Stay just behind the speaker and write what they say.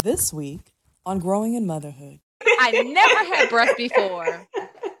This week on Growing in Motherhood. I never had breasts before.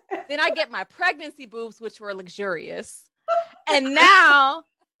 Then I get my pregnancy boobs, which were luxurious. And now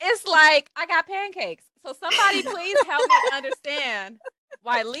it's like I got pancakes. So somebody please help me understand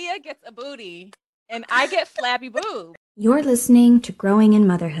why Leah gets a booty and I get flabby boobs. You're listening to Growing in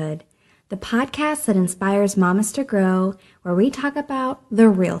Motherhood, the podcast that inspires mamas to grow, where we talk about the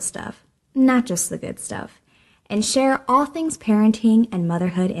real stuff, not just the good stuff, and share all things parenting and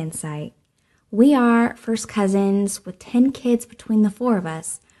motherhood insight. We are first cousins with 10 kids between the four of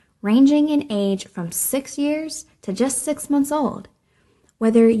us, ranging in age from 6 years to just 6 months old.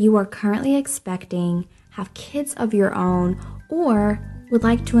 Whether you are currently expecting, have kids of your own, or would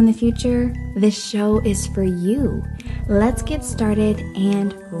like to in the future, this show is for you. Let's get started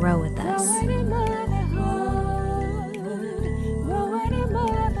and grow with us.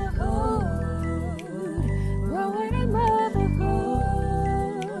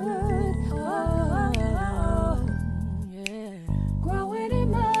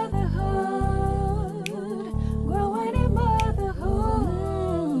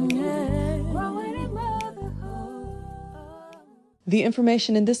 The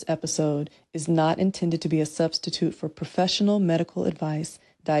information in this episode is not intended to be a substitute for professional medical advice,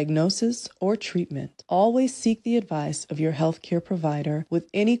 diagnosis, or treatment. Always seek the advice of your healthcare provider with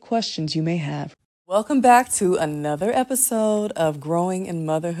any questions you may have. Welcome back to another episode of Growing in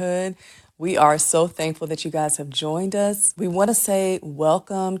Motherhood. We are so thankful that you guys have joined us. We want to say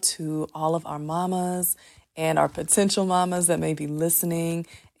welcome to all of our mamas and our potential mamas that may be listening.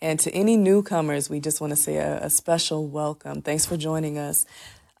 And to any newcomers, we just want to say a special welcome. Thanks for joining us.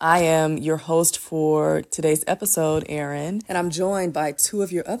 I am your host for today's episode, Erin, and I'm joined by two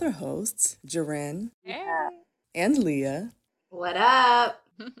of your other hosts, Jaren and Leah. What up?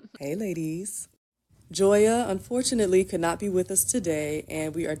 Hey, ladies. Joya, unfortunately, could not be with us today,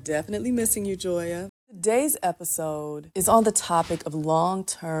 and we are definitely missing you, Joya. Today's episode is on the topic of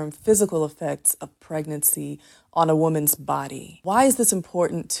long-term physical effects of pregnancy on a woman's body. Why is this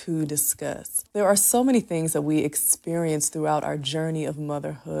important to discuss? There are so many things that we experience throughout our journey of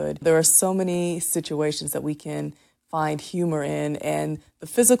motherhood. There are so many situations that we can find humor in, and the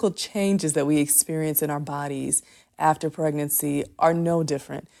physical changes that we experience in our bodies after pregnancy are no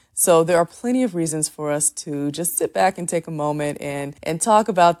different. So there are plenty of reasons for us to just sit back and take a moment and talk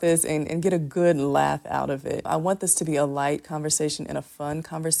about this and get a good laugh out of it. I want this to be a light conversation and a fun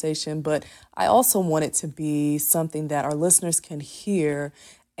conversation, but I also want it to be something that our listeners can hear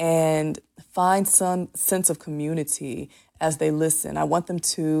and find some sense of community as they listen. I want them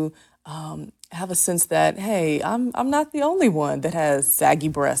to have a sense that, hey, I'm not the only one that has saggy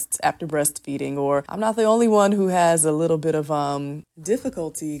breasts after breastfeeding, or I'm not the only one who has a little bit of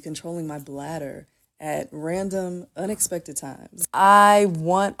difficulty controlling my bladder at random, unexpected times. I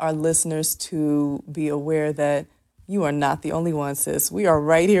want our listeners to be aware that you are not the only one, sis. We are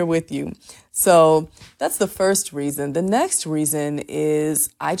right here with you. So that's the first reason. The next reason is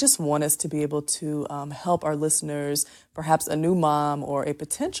I just want us to be able to help our listeners, perhaps a new mom or a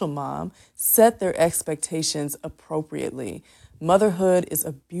potential mom, set their expectations appropriately. Motherhood is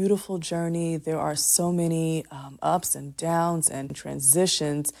a beautiful journey. There are so many ups and downs and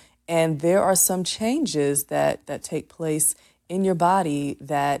transitions, and there are some changes that take place in your body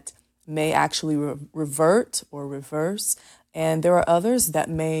that may actually revert or reverse, and there are others that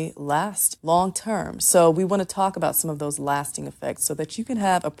may last long term. So we want to talk about some of those lasting effects so that you can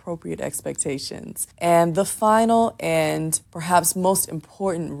have appropriate expectations. And the final and perhaps most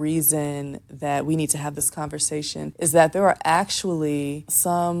important reason that we need to have this conversation is that there are actually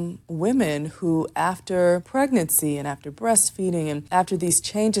some women who, after pregnancy and after breastfeeding and after these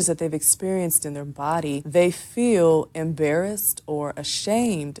changes that they've experienced in their body, they feel embarrassed or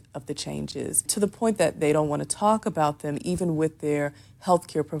ashamed of the changes to the point that they don't want to talk about them even with their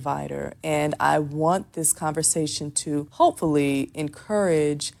healthcare provider. And I want this conversation to hopefully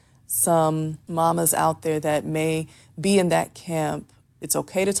encourage some mamas out there that may be in that camp. It's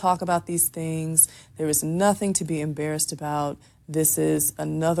okay to talk about these things. There is nothing to be embarrassed about. This is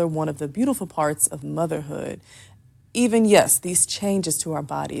another one of the beautiful parts of motherhood. Even, yes, these changes to our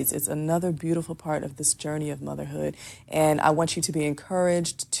bodies, it's another beautiful part of this journey of motherhood. And I want you to be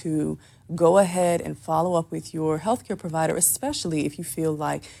encouraged to go ahead and follow up with your healthcare provider, especially if you feel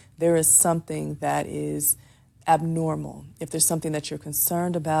like there is something that is abnormal, if there's something that you're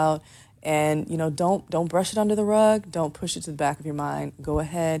concerned about. And, don't brush it under the rug. Don't push it to the back of your mind. Go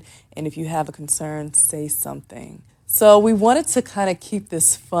ahead. And if you have a concern, say something. So we wanted to kind of keep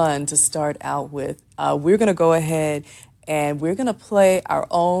this fun to start out with. We're going to go ahead and we're going to play our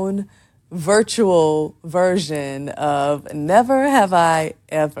own virtual version of Never Have I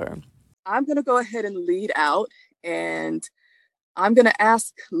Ever. I'm going to go ahead and lead out, and I'm going to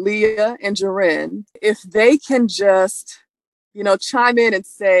ask Leah and Jaren if they can just, chime in and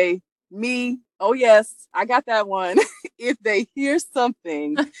say, me, oh yes, I got that one. If they hear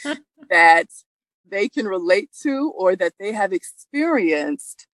something that they can relate to or that they have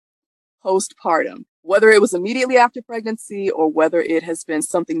experienced postpartum, whether it was immediately after pregnancy or whether it has been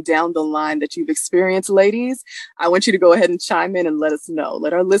something down the line that you've experienced, ladies, I want you to go ahead and chime in and let us know.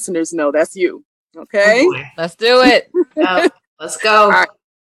 Let our listeners know that's you. Okay? Oh, let's do it. Let's go. All right.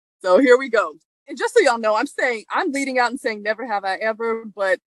 So here we go. And just so y'all know, I'm leading out and saying never have I ever,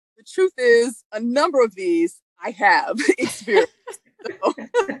 but the truth is a number of these I have experienced. So,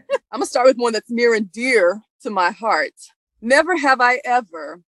 I'm going to start with one that's near and dear to my heart. Never have I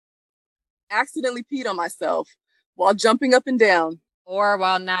ever accidentally peed on myself while jumping up and down. Or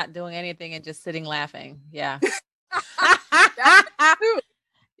while not doing anything and just sitting laughing. Yeah. That's true.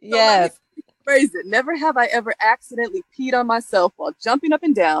 Yes. So phrase it. Never have I ever accidentally peed on myself while jumping up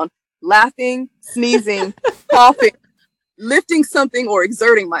and down, laughing, sneezing, coughing, lifting something, or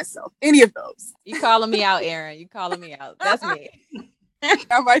exerting myself. Any of those. You calling me out, Erin. You calling me out. That's me.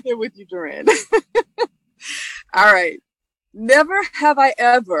 I'm right there with you, Jaren. All right. Never have I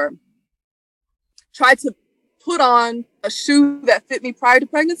ever tried to put on a shoe that fit me prior to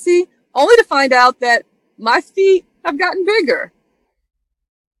pregnancy, only to find out that my feet have gotten bigger.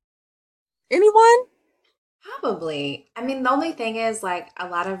 Anyone? Probably. I mean, the only thing is, like, a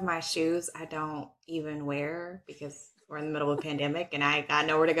lot of my shoes I don't even wear because we're in the middle of a pandemic and I got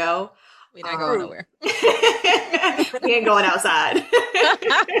nowhere to go. We're not going nowhere. We ain't going outside.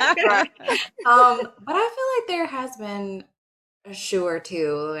 Right. But I feel like there has been a shoe or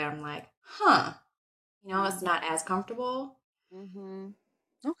two where I'm like, it's not as comfortable. Mm-hmm.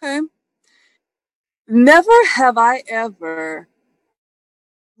 Okay. Never have I ever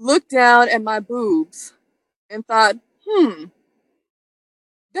looked down at my boobs and thought,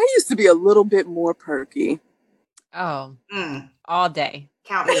 they used to be a little bit more perky. Oh, all day.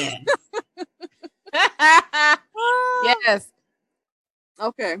 Count me in. Yes.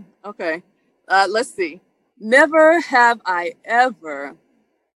 Okay. Let's see. Never have I ever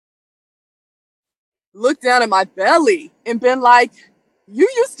looked down at my belly and been like, you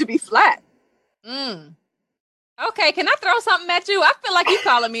used to be flat. Okay, can I throw something at you? I feel like you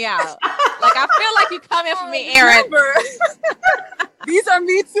calling me out. Like, I feel like you coming for me, Erin. These are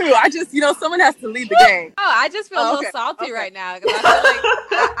me too. I just, someone has to lead the game. Oh, I just feel a little salty right now because I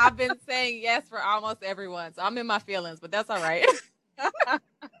feel like I've been saying yes for almost everyone. So I'm in my feelings, but that's all right.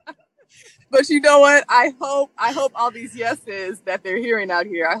 But you know what? I hope all these yeses that they're hearing out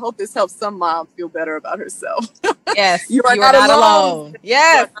here, I hope this helps some mom feel better about herself. Yes. You are not alone.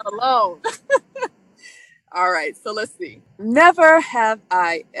 Yes. You are not alone. All right, so let's see. Never have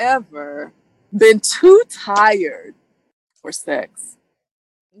I ever been too tired for sex.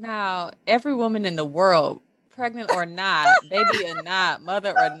 Now, every woman in the world, pregnant or not, baby or not,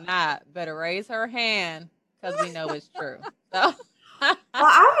 mother or not, better raise her hand because we know it's true. So. Well,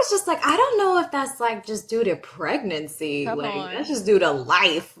 I was just like, I don't know if that's like just due to pregnancy. Come on. That's just due to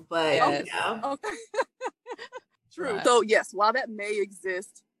life. But yes. Okay. True. Right. So yes, while that may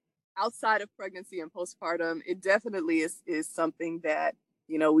exist outside of pregnancy and postpartum, it definitely is something that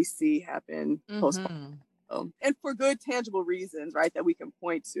we see happen postpartum, and for good tangible reasons, right? That we can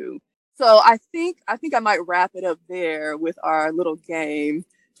point to. So I think I might wrap it up there with our little game,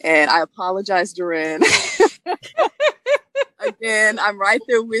 and I apologize, Jaren. Again, I'm right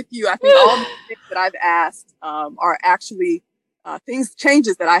there with you. I think all the things that I've asked are actually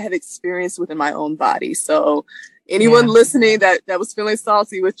changes that I have experienced within my own body. So anyone listening that was feeling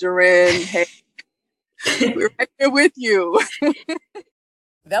salty with Jaren, hey, we're right there with you.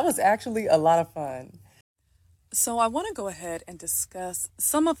 That was actually a lot of fun. So I want to go ahead and discuss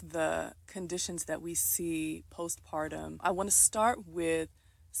some of the conditions that we see postpartum. I want to start with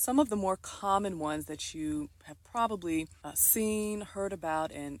some of the more common ones that you have probably seen, heard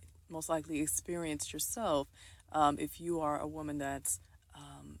about, and most likely experienced yourself if you are a woman that's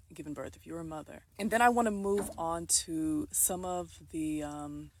given birth, if you're a mother. And then I want to move on to some of the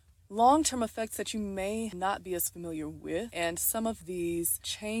long-term effects that you may not be as familiar with, and some of these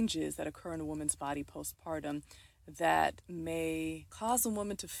changes that occur in a woman's body postpartum that may cause a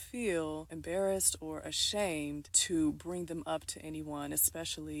woman to feel embarrassed or ashamed to bring them up to anyone,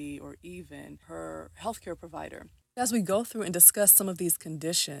 especially or even her healthcare provider. As we go through and discuss some of these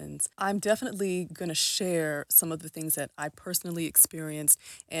conditions, I'm definitely going to share some of the things that I personally experienced,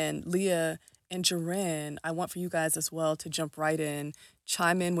 and Leah And Joranne, I want for you guys as well to jump right in,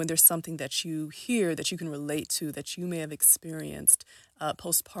 chime in when there's something that you hear that you can relate to, that you may have experienced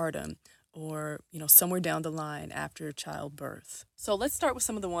postpartum or, somewhere down the line after childbirth. So let's start with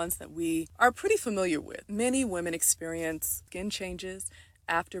some of the ones that we are pretty familiar with. Many women experience skin changes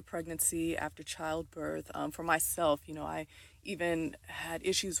after pregnancy, after childbirth. For myself, I even had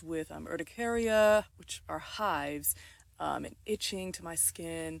issues with urticaria, which are hives, and itching to my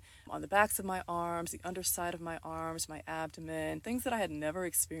skin on the backs of my arms, the underside of my arms, my abdomen, things that I had never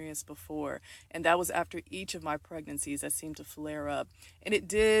experienced before. And that was after each of my pregnancies that seemed to flare up. And it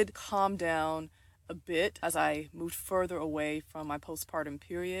did calm down a bit as I moved further away from my postpartum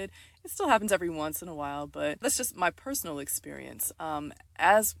period. It still happens every once in a while, but that's just my personal experience.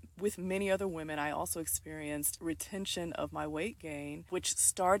 As with many other women, I also experienced retention of my weight gain, which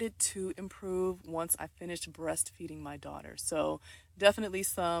started to improve once I finished breastfeeding my daughter. So definitely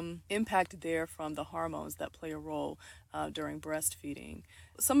some impact there from the hormones that play a role during breastfeeding.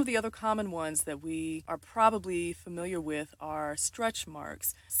 Some of the other common ones that we are probably familiar with are stretch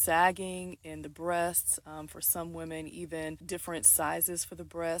marks, sagging in the breasts, for some women, even different sizes for the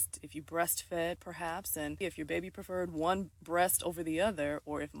breast, if you breastfed perhaps, and if your baby preferred one breast over the other,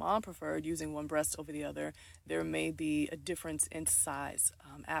 or if mom preferred using one breast over the other, there may be a difference in size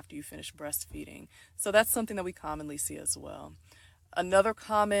after you finish breastfeeding. So that's something that we commonly see as well. Another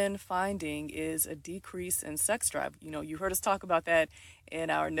common finding is a decrease in sex drive. You heard us talk about that in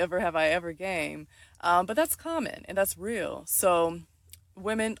our Never Have I Ever game, but that's common and that's real. So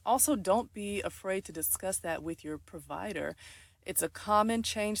women, also don't be afraid to discuss that with your provider. It's a common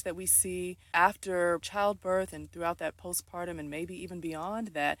change that we see after childbirth and throughout that postpartum and maybe even beyond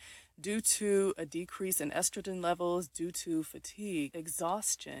that, due to a decrease in estrogen levels, due to fatigue,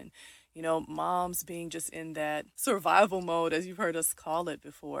 exhaustion, moms being just in that survival mode, as you've heard us call it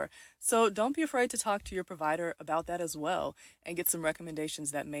before. So don't be afraid to talk to your provider about that as well and get some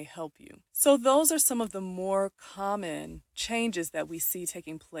recommendations that may help you. So those are some of the more common changes that we see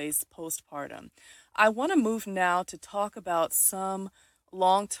taking place postpartum. I want to move now to talk about some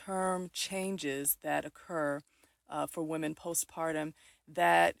long-term changes that occur for women postpartum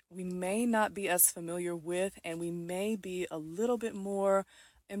that we may not be as familiar with, and we may be a little bit more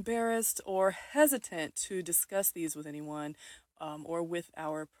embarrassed or hesitant to discuss these with anyone or with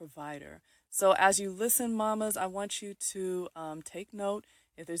our provider. So as you listen, mamas, I want you to take note.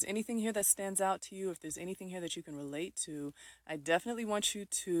 If there's anything here that stands out to you, if there's anything here that you can relate to, I definitely want you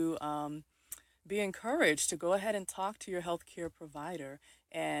to be encouraged to go ahead and talk to your healthcare provider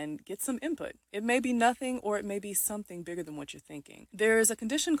and get some input. It may be nothing or it may be something bigger than what you're thinking. There is a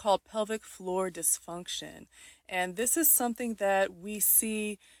condition called pelvic floor dysfunction, and this is something that we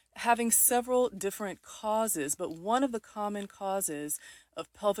see having several different causes, but one of the common causes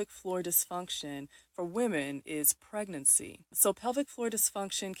of pelvic floor dysfunction for women is pregnancy. So pelvic floor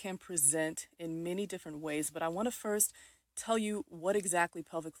dysfunction can present in many different ways, but I want to first tell you what exactly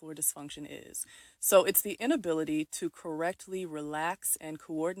pelvic floor dysfunction is. So it's the inability to correctly relax and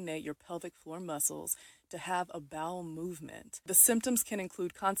coordinate your pelvic floor muscles to have a bowel movement. The symptoms can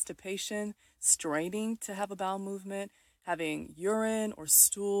include constipation, straining to have a bowel movement, having urine or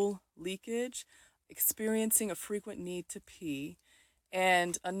stool leakage, experiencing a frequent need to pee.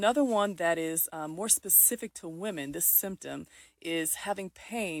 And another one that is more specific to women, this symptom, is having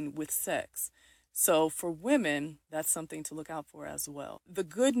pain with sex. So for women, that's something to look out for as well. The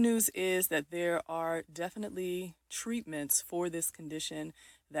good news is that there are definitely treatments for this condition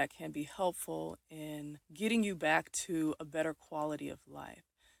that can be helpful in getting you back to a better quality of life.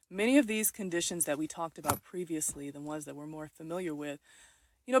 Many of these conditions that we talked about previously, the ones that we're more familiar with,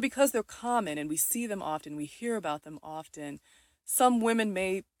 because they're common and we see them often, we hear about them often, some women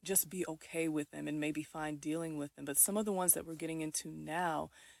may just be okay with them and may be fine dealing with them. But some of the ones that we're getting into now,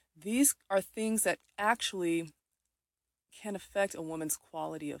 these are things that actually can affect a woman's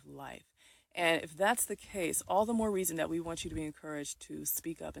quality of life. And if that's the case, all the more reason that we want you to be encouraged to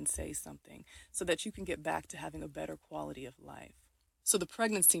speak up and say something so that you can get back to having a better quality of life. So the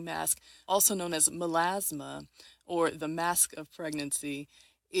pregnancy mask, also known as melasma or the mask of pregnancy,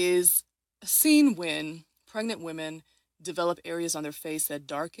 is seen when pregnant women develop areas on their face that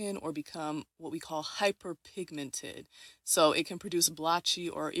darken or become what we call hyperpigmented. So it can produce blotchy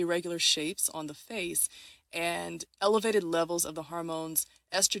or irregular shapes on the face, and elevated levels of the hormones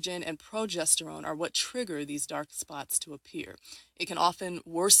estrogen and progesterone are what trigger these dark spots to appear. It can often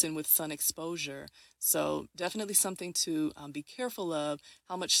worsen with sun exposure, so definitely something to be careful of,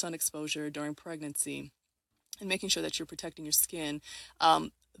 how much sun exposure during pregnancy and making sure that you're protecting your skin.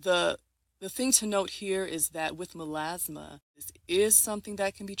 The The thing to note here is that with melasma, this is something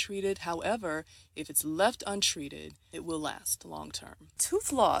that can be treated. However, if it's left untreated, it will last long term.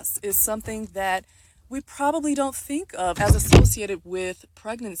 Tooth loss is something that we probably don't think of as associated with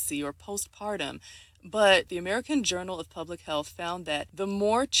pregnancy or postpartum. But the American Journal of Public Health found that the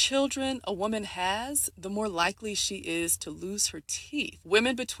more children a woman has, the more likely she is to lose her teeth.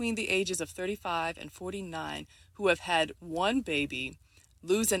 Women between the ages of 35 and 49 who have had one baby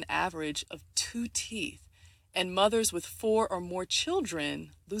lose an average of 2 teeth, and mothers with 4 or more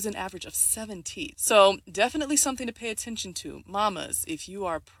children lose an average of 7 teeth. So definitely something to pay attention to. Mamas, if you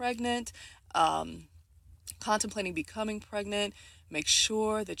are pregnant, contemplating becoming pregnant, make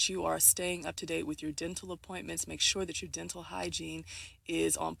sure that you are staying up to date with your dental appointments. Make sure that your dental hygiene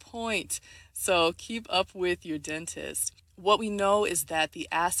is on point. So keep up with your dentist. What we know is that the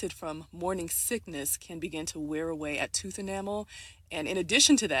acid from morning sickness can begin to wear away at tooth enamel. And in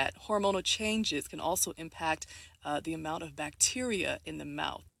addition to that, hormonal changes can also impact the amount of bacteria in the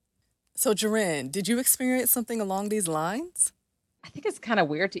mouth. So, Jaren, did you experience something along these lines? I think it's kind of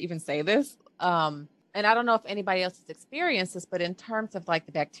weird to even say this. And I don't know if anybody else has experienced this, but in terms of like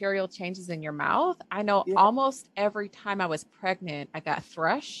the bacterial changes in your mouth, I know almost every time I was pregnant, I got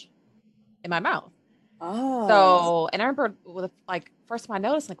thrush in my mouth. Oh. So, and I remember with like first time I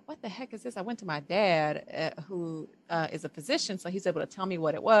noticed, like, what the heck is this? I went to my dad, who is a physician, so he's able to tell me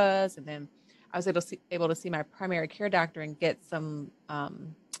what it was, and then I was able to see my primary care doctor and get some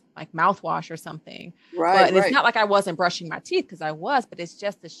like mouthwash or something. But it's not like I wasn't brushing my teeth, because I was, but it's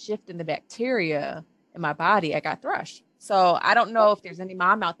just a shift in the bacteria in my body. I got thrush. So I don't know if there's any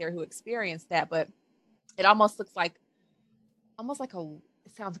mom out there who experienced that, but it almost looks like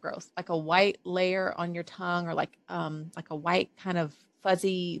it sounds gross, like a white layer on your tongue, or like a white kind of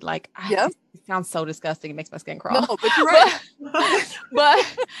fuzzy, like, it sounds so disgusting. It makes my skin crawl. No, but you're right.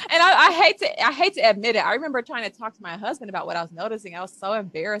 but and I hate to admit it. I remember trying to talk to my husband about what I was noticing. I was so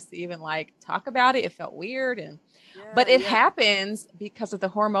embarrassed to even like talk about it. It felt weird. But it happens because of the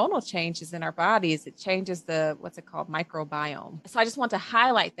hormonal changes in our bodies. It changes the, what's it called, microbiome. So I just want to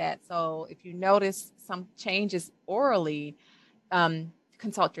highlight that. So if you notice some changes orally,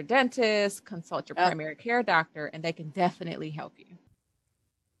 consult your dentist, consult your primary care doctor, and they can definitely help you.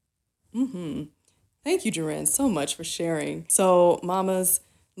 Mm-hmm. Thank you, Jaren, so much for sharing. So, mamas,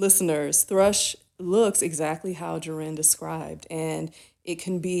 listeners, thrush looks exactly how Jaren described, and it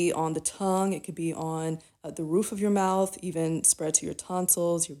can be on the tongue, it could be on the roof of your mouth, even spread to your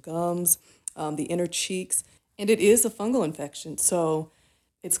tonsils, your gums, the inner cheeks, and it is a fungal infection, so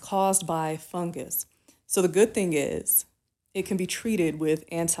it's caused by fungus. So the good thing is it can be treated with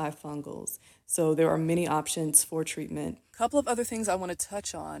antifungals. So there are many options for treatment. A couple of other things I want to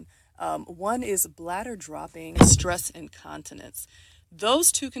touch on. One is bladder dropping, stress incontinence.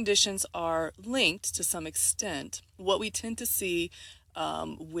 Those two conditions are linked to some extent. What we tend to see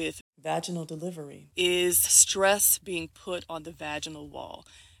with vaginal delivery is stress being put on the vaginal wall.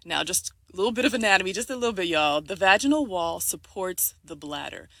 Now, just a little bit of anatomy, just a little bit, y'all. The vaginal wall supports the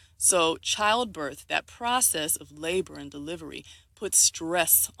bladder. So childbirth, that process of labor and delivery, puts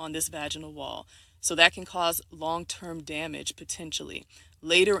stress on this vaginal wall. So that can cause long-term damage potentially.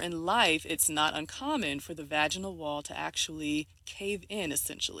 Later in life, it's not uncommon for the vaginal wall to actually cave in,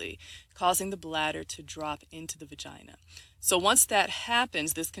 essentially, causing the bladder to drop into the vagina. So once that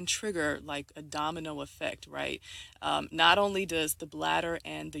happens, this can trigger like a domino effect, right? Not only does the bladder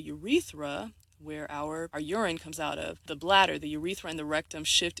and the urethra, where our urine comes out of, the bladder, the urethra, and the rectum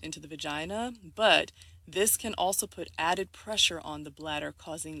shift into the vagina, but this can also put added pressure on the bladder,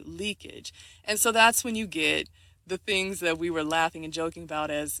 causing leakage. And so that's when you get the things that we were laughing and joking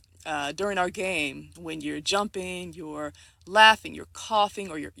about as during our game, when you're jumping, you're laughing, you're coughing,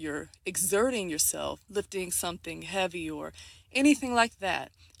 or you're exerting yourself, lifting something heavy or anything like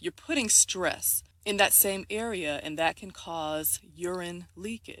that. You're putting stress in that same area, and that can cause urine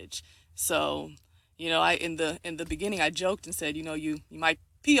leakage. So, I in the beginning I joked and said, you might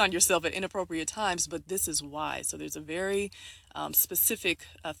pee on yourself at inappropriate times, but this is why. So there's a very specific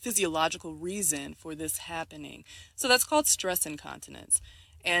physiological reason for this happening. So that's called stress incontinence.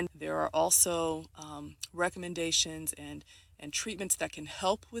 And there are also recommendations and treatments that can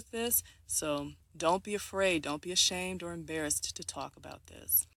help with this. So don't be afraid, don't be ashamed or embarrassed to talk about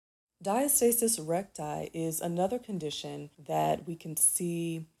this. Diastasis recti is another condition that we can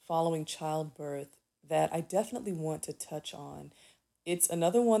see following childbirth that I definitely want to touch on. It's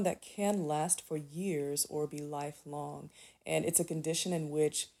another one that can last for years or be lifelong, and it's a condition in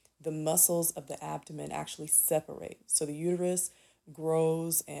which the muscles of the abdomen actually separate. So the uterus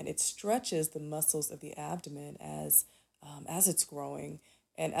grows and it stretches the muscles of the abdomen as it's growing,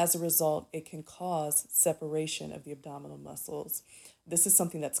 And as a result, it can cause separation of the abdominal muscles. This is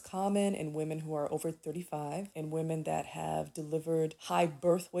something that's common in women who are over 35 and women that have delivered high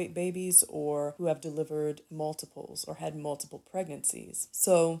birth weight babies or who have delivered multiples or had multiple pregnancies.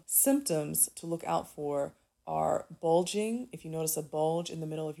 So, symptoms to look out for are bulging. If you notice a bulge in the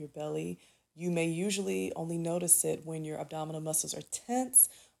middle of your belly, you may usually only notice it when your abdominal muscles are tense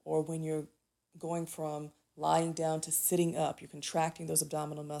or when you're going from lying down to sitting up. You're contracting those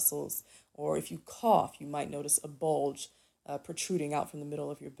abdominal muscles. Or if you cough, you might notice a bulge protruding out from the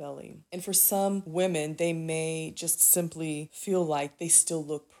middle of your belly. And for some women, they may just simply feel like they still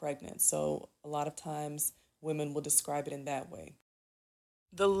look pregnant. So a lot of times women will describe it in that way.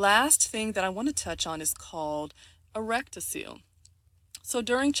 The last thing that I want to touch on is called erectocele. So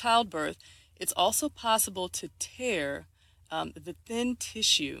during childbirth, it's also possible to tear the thin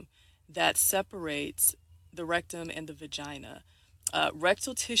tissue that separates the rectum and the vagina.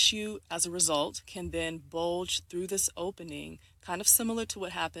 Rectal tissue, as a result, can then bulge through this opening, kind of similar to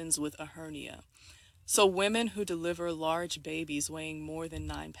what happens with a hernia. So women who deliver large babies weighing more than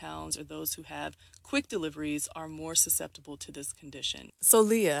 9 pounds or those who have quick deliveries are more susceptible to this condition. So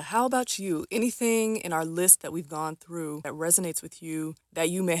Leah, how about you? Anything in our list that we've gone through that resonates with you that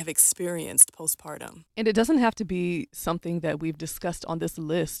you may have experienced postpartum? And it doesn't have to be something that we've discussed on this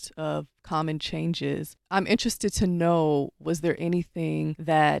list of common changes. I'm interested to know, was there anything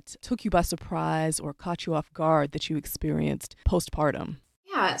that took you by surprise or caught you off guard that you experienced postpartum?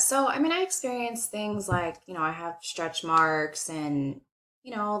 Yeah, so I mean, I experienced things like, I have stretch marks and,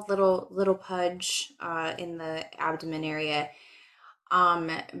 little pudge in the abdomen area.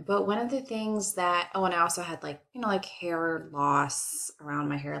 But one of the things that, oh, and I also had like hair loss around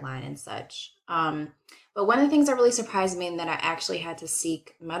my hairline and such. But one of the things that really surprised me and that I actually had to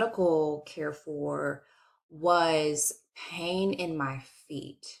seek medical care for was pain in my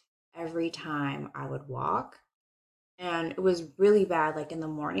feet every time I would walk. And it was really bad, like in the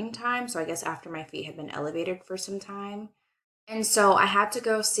morning time. So I guess after my feet had been elevated for some time. And so I had to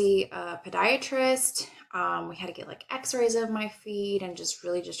go see a podiatrist. We had to get like x-rays of my feet and just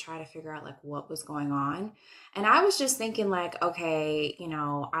really just try to figure out like what was going on. And I was just thinking like, okay,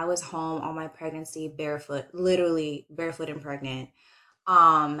 I was home all my pregnancy barefoot, literally barefoot and pregnant.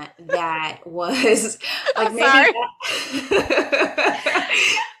 That was like I'm maybe sorry. that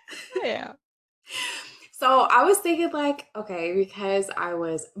Yeah. So I was thinking like, okay, because I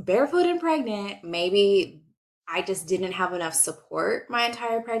was barefoot and pregnant, maybe I just didn't have enough support my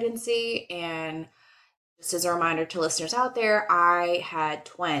entire pregnancy. And just as a reminder to listeners out there, I had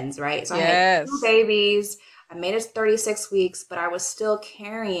twins, right? So I had two Yes. babies. I made it 36 weeks, but I was still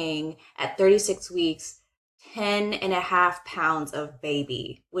carrying at 36 weeks 10 and a half pounds of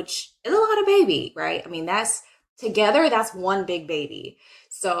baby, which is a lot of baby, right? I mean, that's together, that's one big baby.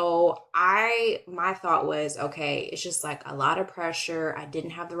 So my thought was, okay, it's just like a lot of pressure. I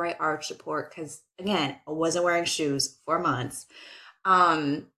didn't have the right arch support because again, I wasn't wearing shoes for months.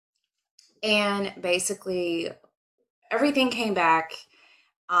 Um, and basically everything came back.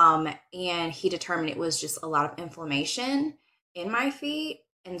 And he determined it was just a lot of inflammation in my feet.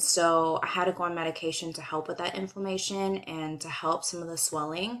 And so I had to go on medication to help with that inflammation and to help some of the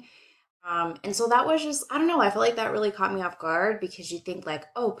swelling. And so that was just, I don't know, I feel like that really caught me off guard because you think like,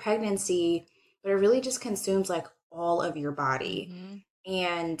 oh, pregnancy, but it really just consumes like all of your body. Mm-hmm.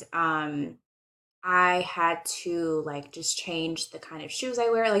 And I had to like just change the kind of shoes I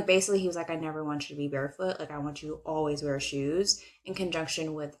wear. Like basically he was like, I never want you to be barefoot. Like I want you to always wear shoes in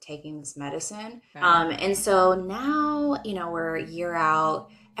conjunction with taking this medicine. Okay. And so now, we're a year out.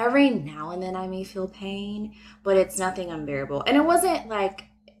 Every now and then I may feel pain, but it's nothing unbearable. And it wasn't like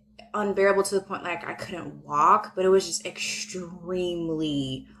unbearable to the point like I couldn't walk, but it was just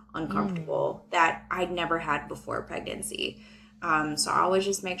extremely uncomfortable that I'd never had before pregnancy. So I always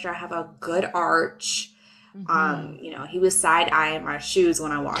just make sure I have a good arch. He was side-eyeing my shoes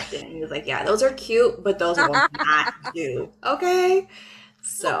when I walked in. He was like, yeah, those are cute, but those will not do. Okay.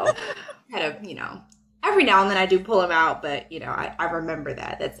 So kind of, every now and then I do pull them out, but I remember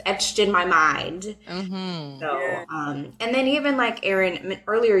that. That's etched in my mind. Mm-hmm. So, and then even like Erin,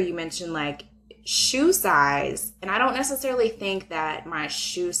 earlier you mentioned like shoe size, and I don't necessarily think that my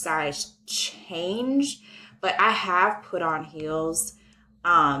shoe size changed, but I have put on heels.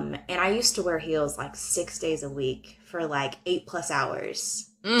 And I used to wear heels like 6 days a week for like 8+ hours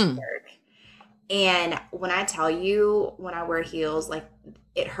to work. And when I tell you, when I wear heels, like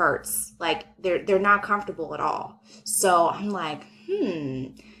it hurts. Like they're not comfortable at all. So I'm like,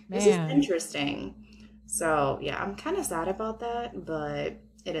 this is interesting. So yeah, I'm kind of sad about that, but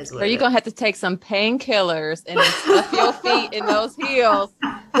It is So what you're it gonna have to take some painkillers and then stuff your feet in those heels.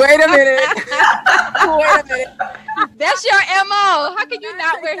 Wait a minute. Wait a minute. That's your MO. How can you Not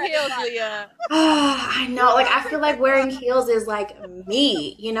not take wear that heels, advice. Leah? I know. Like, I Not feel take like that wearing advice. heels is like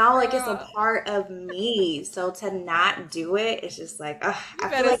me, like it's a Girl, part of me. So to not do it, it's just like, you I feel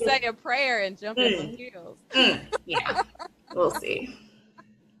better like say a prayer and jump in some mm, heels. yeah, we'll see.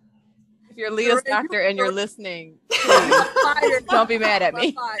 If you're Leah's Jermaine, doctor and you're listening, please fired. don't be mad at You are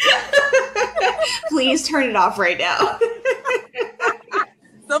me. fired. Please turn it off right now.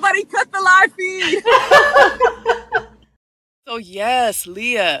 Somebody cut the live feed. So yes,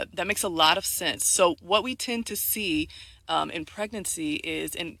 Leah, that makes a lot of sense. So what we tend to see in pregnancy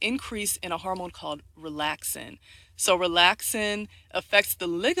is an increase in a hormone called relaxin. So relaxin affects the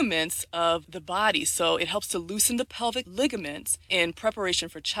ligaments of the body. So it helps to loosen the pelvic ligaments in preparation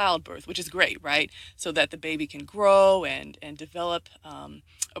for childbirth, which is great, right? So that the baby can grow and develop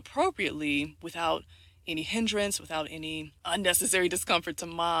appropriately without any hindrance, without any unnecessary discomfort to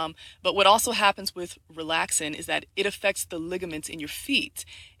mom. But what also happens with relaxin is that it affects the ligaments in your feet.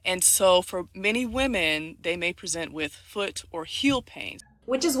 And so for many women, they may present with foot or heel pain.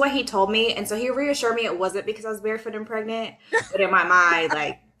 Which is what he told me, and so he reassured me it wasn't because I was barefoot and pregnant, but in my mind,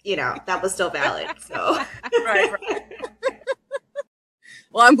 like, that was still valid. So, Right, right.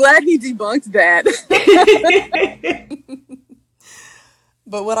 Well, I'm glad he debunked that.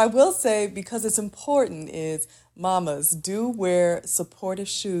 But what I will say, because it's important, is mamas, do wear supportive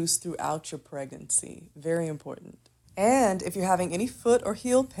shoes throughout your pregnancy. Very important. And if you're having any foot or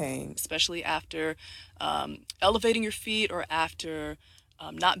heel pain, especially after elevating your feet or after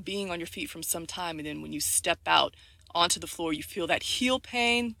not being on your feet from some time, and then when you step out onto the floor, you feel that heel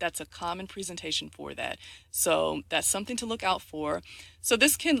pain, that's a common presentation for that. So that's something to look out for. So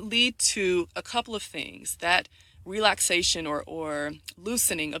this can lead to a couple of things. That relaxation or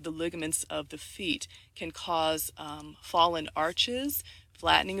loosening of the ligaments of the feet can cause fallen arches,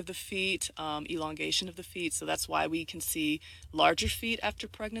 flattening of the feet, elongation of the feet. So that's why we can see larger feet after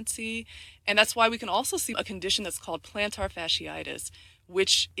pregnancy. And that's why we can also see a condition that's called plantar fasciitis,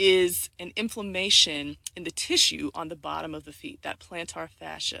 which is an inflammation in the tissue on the bottom of the feet, that plantar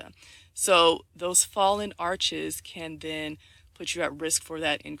fascia. So those fallen arches can then put you at risk for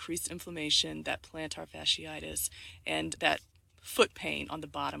that increased inflammation, that plantar fasciitis, and that foot pain on the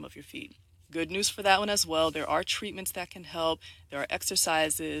bottom of your feet. Good news for that one as well. There are treatments that can help. There are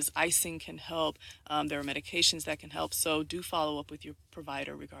exercises, icing can help. There are medications that can help. So do follow up with your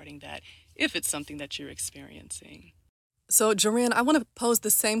provider regarding that if it's something that you're experiencing. So, Jorin, I want to pose the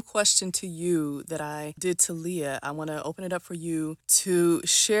same question to you that I did to Leah. I want to open it up for you to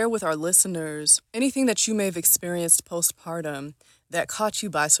share with our listeners anything that you may have experienced postpartum that caught you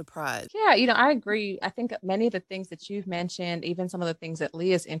by surprise. Yeah, I agree. I think many of the things that you've mentioned, even some of the things that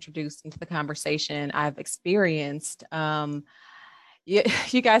Leah's introduced into the conversation, I've experienced. You,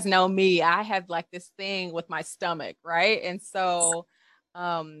 you guys know me. I have like this thing with my stomach, right? And so,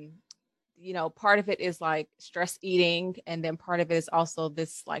 um, part of it is like stress eating, and then part of it is also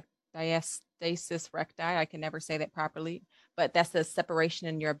this like diastasis recti. I can never say that properly, but that's the separation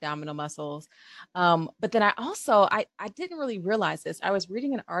in your abdominal muscles. But then I didn't really realize this. I was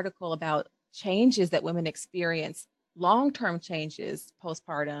reading an article about changes that women experience, long-term changes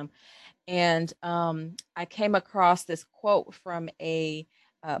postpartum, and I came across this quote from a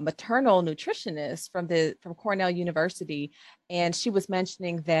maternal nutritionist from Cornell University, and she was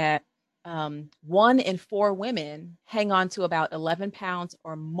mentioning that 1 in 4 women hang on to about 11 pounds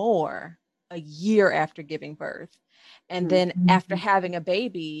or more a year after giving birth. And then after having a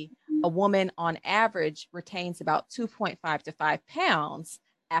baby, a woman on average retains about 2.5 to 5 pounds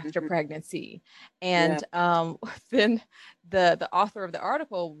after pregnancy. And then the author of the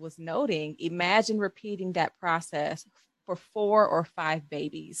article was noting, imagine repeating that process for 4 or 5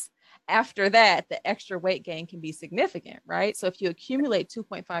 babies. After that, the extra weight gain can be significant, right? So if you accumulate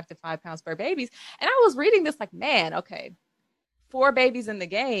 2.5 to 5 pounds per babies, and I was reading this like, man, okay, 4 babies in the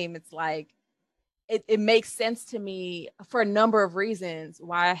game, it's like, it makes sense to me for a number of reasons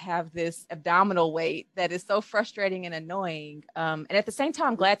why I have this abdominal weight that is so frustrating and annoying. And at the same time,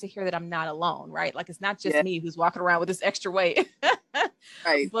 I'm glad to hear that I'm not alone, right? Like it's not just me who's walking around with this extra weight.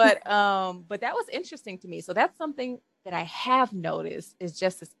 Right. But that was interesting to me. So that's something that I have noticed is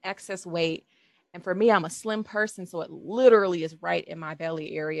just this excess weight. And for me, I'm a slim person, so it literally is right in my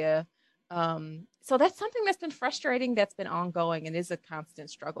belly area. So that's something that's been frustrating, that's been ongoing, and is a constant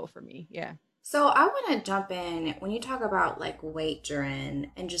struggle for me. Yeah. So I want to jump in when you talk about like weight, Durin,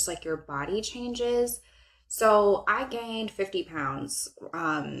 and just like your body changes. So I gained 50 pounds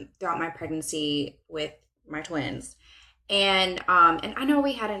throughout my pregnancy with my twins. And I know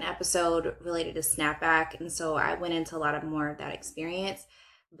we had an episode related to snapback, and so I went into a lot of more of that experience.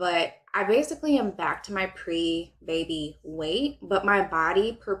 But I basically am back to my pre-baby weight, but my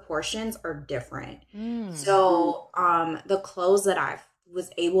body proportions are different. So the clothes that I was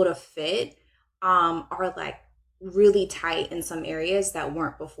able to fit are like really tight in some areas that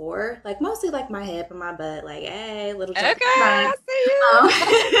weren't before. Like mostly like my hip and my butt, like, hey, little Okay, chunky front.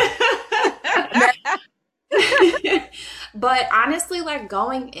 I see But honestly, like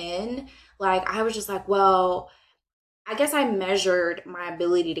going in, like I was just like, well, I guess I measured my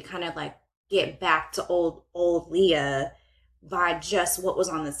ability to kind of like get back to old Leah by just what was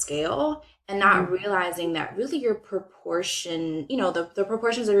on the scale and not realizing that really your proportion, the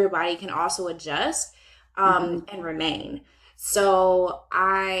proportions of your body can also adjust and remain. So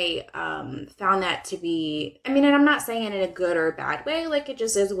I found that to be, I mean, and I'm not saying it in a good or a bad way, like it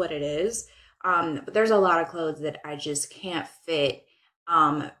just is what it is. But there's a lot of clothes that I just can't fit,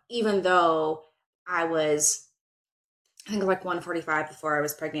 even though I was, I think like 145 before I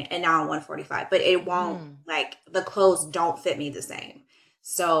was pregnant, and now I'm 145, but it won't, like the clothes don't fit me the same.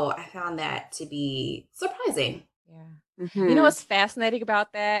 So I found that to be surprising. Yeah. You know what's fascinating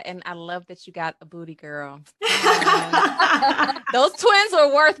about that? And I love that you got a booty girl. Those twins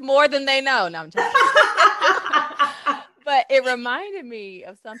are worth more than they know. No, I'm joking. But it reminded me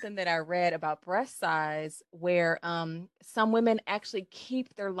of something that I read about breast size, where some women actually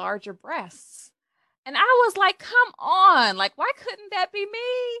keep their larger breasts. And I was like, come on, like, why couldn't that be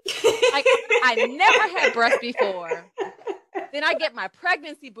me? Like, I never had breasts before. Then I get my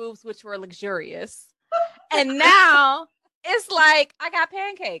pregnancy boobs, which were luxurious. And now it's like I got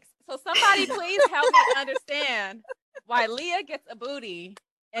pancakes. So somebody please help me understand why Leah gets a booty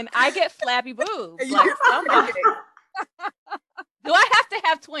and I get flabby boobs. Like, somebody, do I have to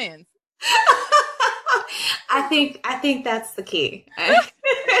have twins? I think that's the key.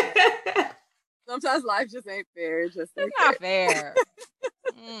 Sometimes life just ain't fair. It's just It's not fair.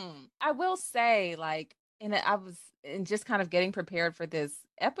 I will say, like, I was in just kind of getting prepared for this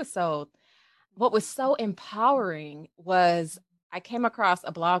episode. What was so empowering was I came across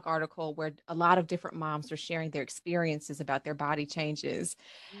a blog article where a lot of different moms were sharing their experiences about their body changes.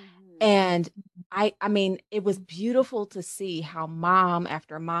 And I mean, it was beautiful to see how mom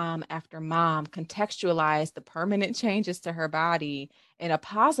after mom after mom contextualized the permanent changes to her body in a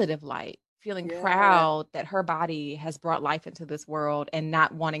positive light, feeling proud that her body has brought life into this world and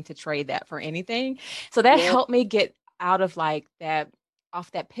not wanting to trade that for anything. So that helped me get out of like that, off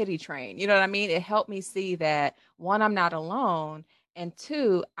that pity train. You know what I mean? It helped me see that, one, I'm not alone. And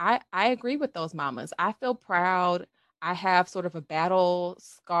two, I agree with those mamas. I feel proud. I have sort of a battle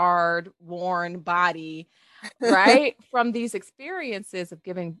scarred, worn body, right? From these experiences of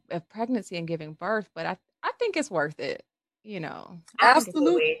pregnancy and giving birth. But I think it's worth it, you know.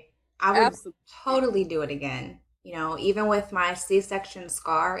 Absolutely. I would Absolutely. totally do it again. Even with my C-section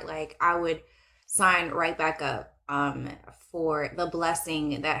scar, like I would sign right back up for the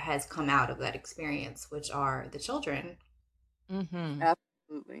blessing that has come out of that experience, which are the children.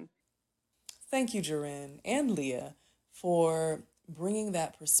 Absolutely. Thank you, Jaren and Leah, for bringing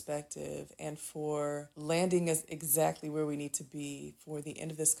that perspective and for landing us exactly where we need to be for the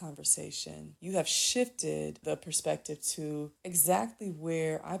end of this conversation. You have shifted the perspective to exactly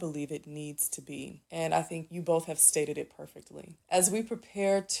where I believe it needs to be. And I think you both have stated it perfectly. As we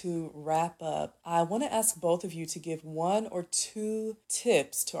prepare to wrap up, I want to ask both of you to give one or two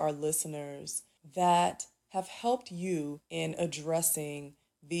tips to our listeners that have helped you in addressing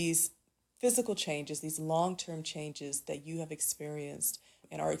these physical changes, these long-term changes that you have experienced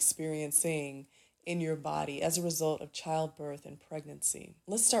and are experiencing in your body as a result of childbirth and pregnancy.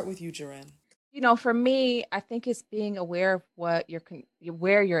 Let's start with you, Jaren. For me, I think it's being aware of where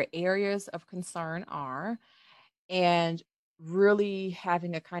your areas of concern are, and really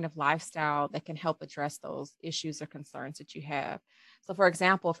having a kind of lifestyle that can help address those issues or concerns that you have. So, for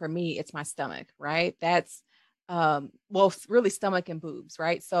example, for me, it's my stomach, right? That's, really stomach and boobs,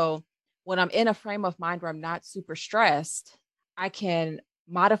 right? So, when I'm in a frame of mind where I'm not super stressed, I can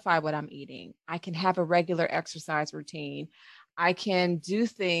modify what I'm eating. I can have a regular exercise routine. I can do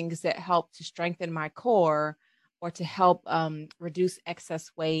things that help to strengthen my core or to help reduce excess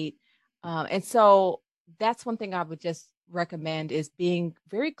weight. And so that's one thing I would just recommend, is being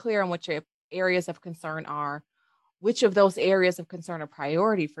very clear on what your areas of concern are, which of those areas of concern are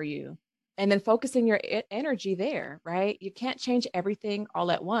priority for you, and then focusing your energy there, right? You can't change everything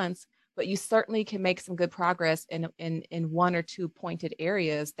all at once, but you certainly can make some good progress in one or two pointed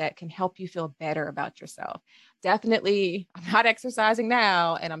areas that can help you feel better about yourself. Definitely, I'm not exercising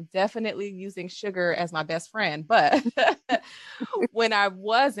now, and I'm definitely using sugar as my best friend. But when I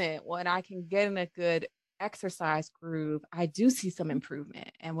can get in a good exercise groove, I do see some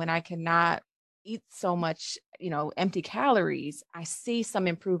improvement. And when I cannot eat so much, empty calories, I see some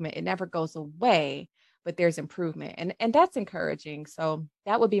improvement. It never goes away, but there's improvement. And that's encouraging. So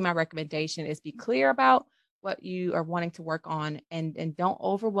that would be my recommendation, is be clear about what you are wanting to work on, and don't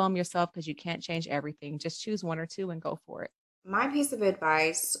overwhelm yourself because you can't change everything. Just choose one or two and go for it. My piece of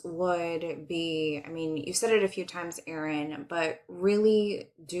advice would be, I mean, you said it a few times, Erin, but really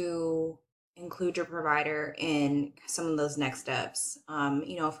do include your provider in some of those next steps.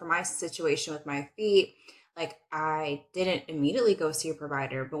 For my situation with my feet, like I didn't immediately go see a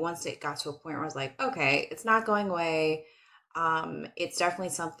provider, but once it got to a point where I was like, okay, it's not going away. It's definitely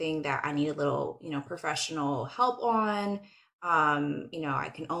something that I need a little, professional help on.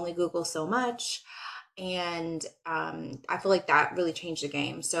 I can only Google so much. And I feel like that really changed the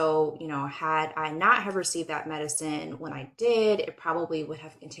game. So, had I not have received that medicine when I did, it probably would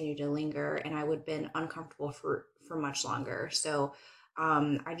have continued to linger, and I would have been uncomfortable for much longer. So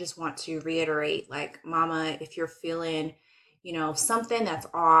I just want to reiterate, like, mama, if you're feeling, something that's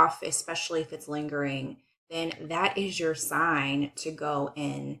off, especially if it's lingering, then that is your sign to go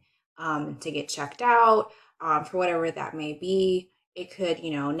in to get checked out for whatever that may be. It could,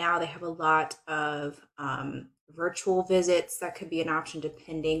 now they have a lot of virtual visits that could be an option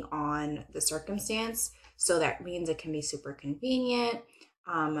depending on the circumstance. So that means it can be super convenient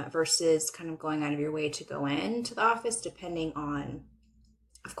versus kind of going out of your way to go into the office, depending on,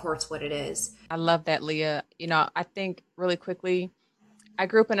 of course, what it is. I love that, Leah. I think really quickly, I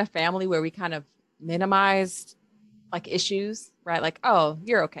grew up in a family where we kind of minimized like issues, right? Like, oh,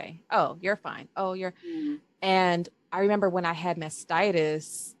 you're okay. Oh, you're fine. Oh, and I remember when I had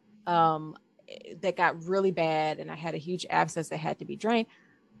mastitis, that got really bad, and I had a huge abscess that had to be drained.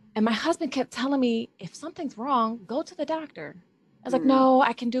 And my husband kept telling me, if something's wrong, go to the doctor. I was like, no,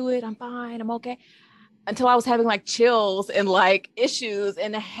 I can do it. I'm fine. I'm okay. Until I was having like chills and like issues,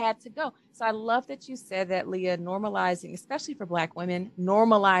 and I had to go. So I love that you said that, Leah, normalizing, especially for Black women,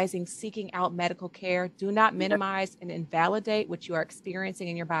 normalizing seeking out medical care. Do not minimize and invalidate what you are experiencing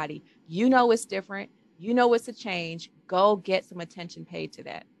in your body. It's different. It's a change. Go get some attention paid to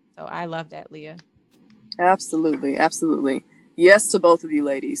that. So I love that, Leah. Absolutely. Absolutely. Yes to both of you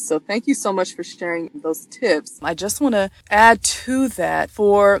ladies. So thank you so much for sharing those tips. I just want to add to that,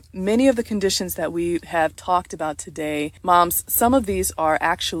 for many of the conditions that we have talked about today, moms, some of these are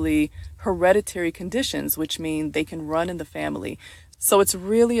actually hereditary conditions, which mean they can run in the family. So it's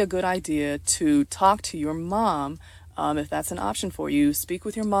really a good idea to talk to your mom. If that's an option for you, speak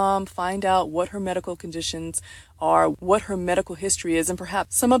with your mom, find out what her medical conditions are, what her medical history is, and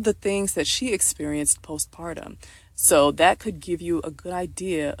perhaps some of the things that she experienced postpartum. So that could give you a good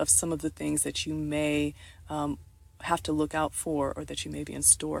idea of some of the things that you may have to look out for, or that you may be in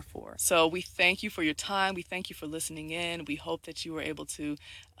store for. So we thank you for your time. We thank you for listening in. We hope that you were able to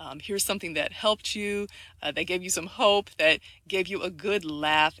hear something that helped you, that gave you some hope, that gave you a good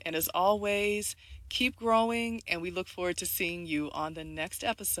laugh. And as always, keep growing, and we look forward to seeing you on the next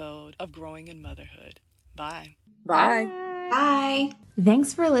episode of Growing in Motherhood. Bye. Bye. Bye.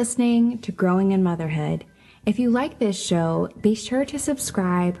 Thanks for listening to Growing in Motherhood. If you like this show, be sure to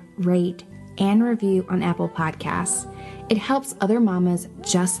subscribe, rate, and review on Apple Podcasts. It helps other mamas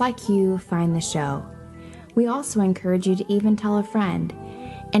just like you find the show. We also encourage you to even tell a friend.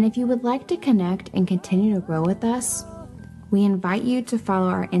 And if you would like to connect and continue to grow with us, we invite you to follow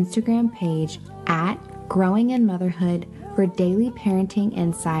our Instagram page at Growing in Motherhood for daily parenting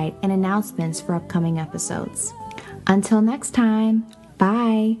insight and announcements for upcoming episodes. Until next time,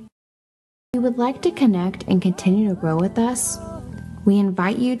 bye. If you would like to connect and continue to grow with us, we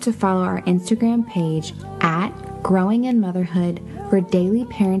invite you to follow our Instagram page at Growing in Motherhood for daily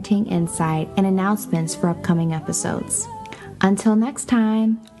parenting insight and announcements for upcoming episodes. Until next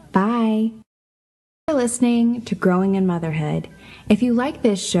time, bye. For listening to Growing in Motherhood. If you like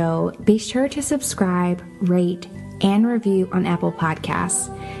this show, be sure to subscribe, rate, and review on Apple Podcasts.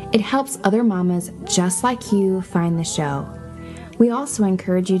 It helps other mamas just like you find the show. We also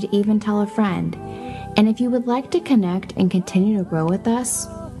encourage you to even tell a friend. And if you would like to connect and continue to grow with us,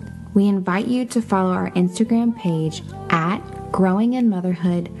 we invite you to follow our Instagram page at Growing in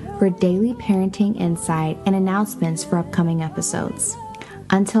Motherhood for daily parenting insight and announcements for upcoming episodes.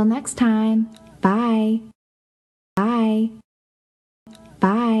 Until next time, bye. Bye.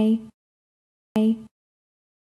 Bye. Bye.